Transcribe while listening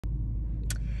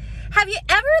Have you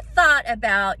ever thought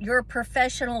about your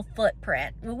professional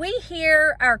footprint? We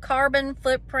hear our carbon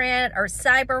footprint, our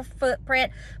cyber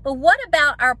footprint, but what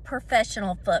about our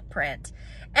professional footprint?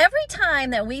 Every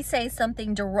time that we say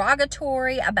something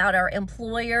derogatory about our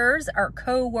employers, our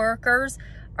co-workers,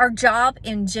 our job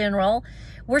in general,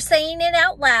 we're saying it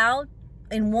out loud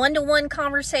in one-to-one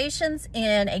conversations,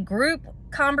 in a group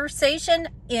conversation,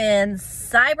 in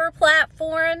cyber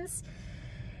platforms.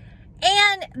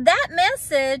 And that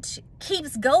message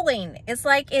keeps going. It's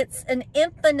like it's an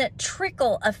infinite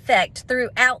trickle effect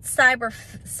throughout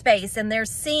cyberspace, and they're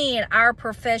seeing our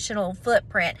professional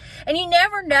footprint. And you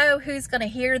never know who's going to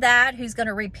hear that, who's going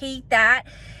to repeat that,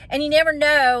 and you never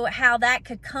know how that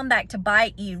could come back to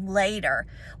bite you later.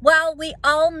 While we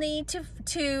all need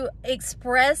to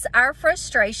express our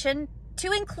frustration,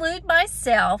 to include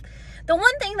myself, the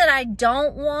one thing that I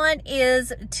don't want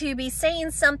is to be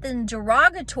saying something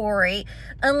derogatory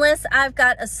unless I've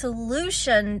got a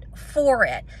solution for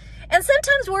it. And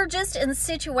sometimes we're just in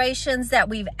situations that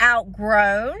we've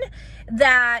outgrown,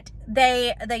 that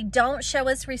they don't show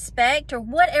us respect, or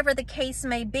whatever the case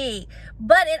may be.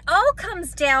 But it all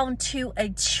comes down to a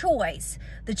choice.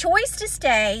 The choice to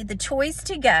stay, the choice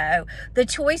to go, the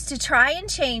choice to try and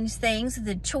change things,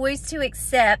 the choice to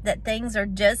accept that things are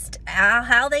just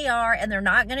how they are and they're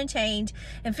not going to change,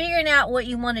 and figuring out what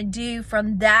you want to do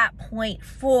from that point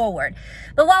forward.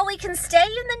 But while we can stay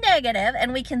in the negative,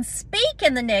 and we can speak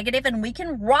in the negative, and we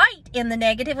can write in the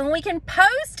negative, and we can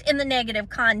post in the negative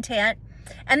content,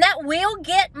 and that will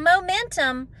get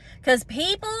momentum, because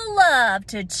people love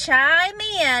to chime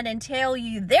in and tell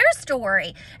you their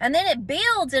story, and then it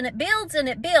builds and it builds and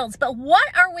it builds. But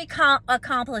what are we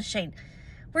accomplishing?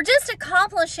 We're just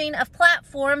accomplishing a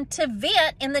platform to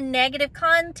vent in the negative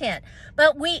content,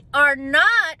 but we are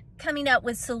not coming up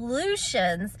with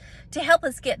solutions to help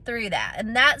us get through that.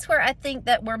 And that's where I think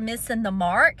that we're missing the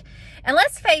mark. And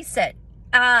let's face it,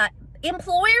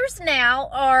 employers now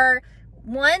are...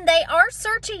 One, they are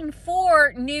searching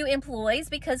for new employees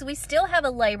because we still have a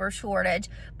labor shortage,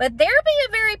 but they're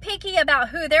being very picky about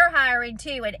who they're hiring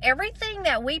too. And everything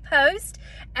that we post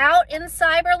out in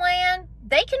Cyberland,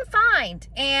 they can find.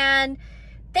 And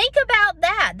think about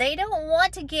that. They don't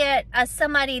want to get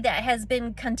somebody that has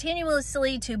been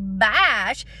continuously to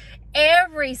bash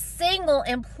every single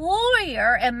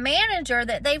employer and manager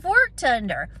that they've worked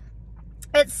under.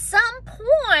 At some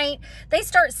point, they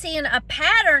start seeing a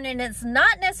pattern, and it's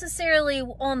not necessarily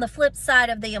on the flip side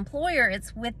of the employer,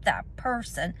 it's with that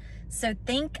person. So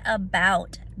think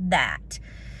about that.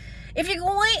 If you're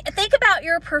going, think about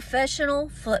your professional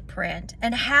footprint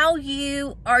and are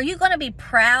you going to be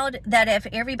proud that if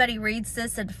everybody reads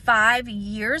this in 5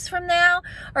 years from now,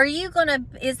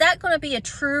 is that going to be a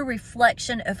true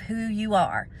reflection of who you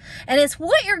are? And it's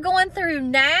what you're going through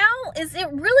now, is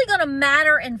it really going to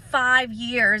matter in 5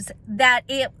 years that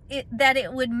it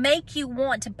would make you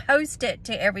want to post it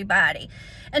to everybody?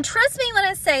 And trust me when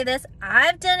I say this,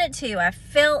 I've done it too. I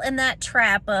fell in that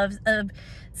trap of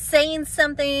saying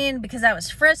something because I was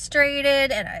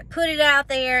frustrated and I put it out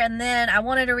there, and then I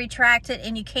wanted to retract it,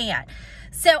 and you can't.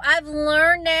 So I've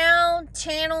learned now,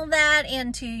 channel that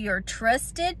into your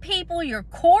trusted people, your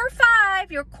core five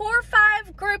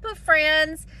group of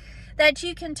friends that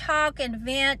you can talk and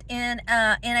vent in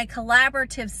a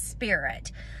collaborative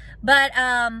spirit. But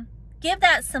give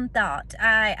that some thought.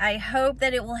 I hope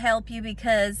that it will help you,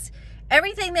 because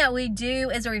everything that we do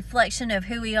is a reflection of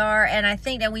who we are, and I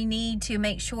think that we need to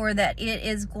make sure that it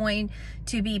is going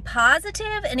to be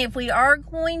positive. And if we are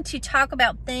going to talk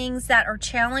about things that are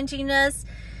challenging us,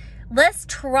 let's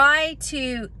try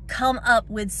to come up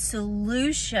with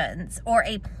solutions or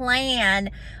a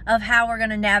plan of how we're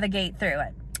going to navigate through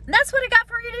it. And that's what I got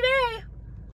for you today.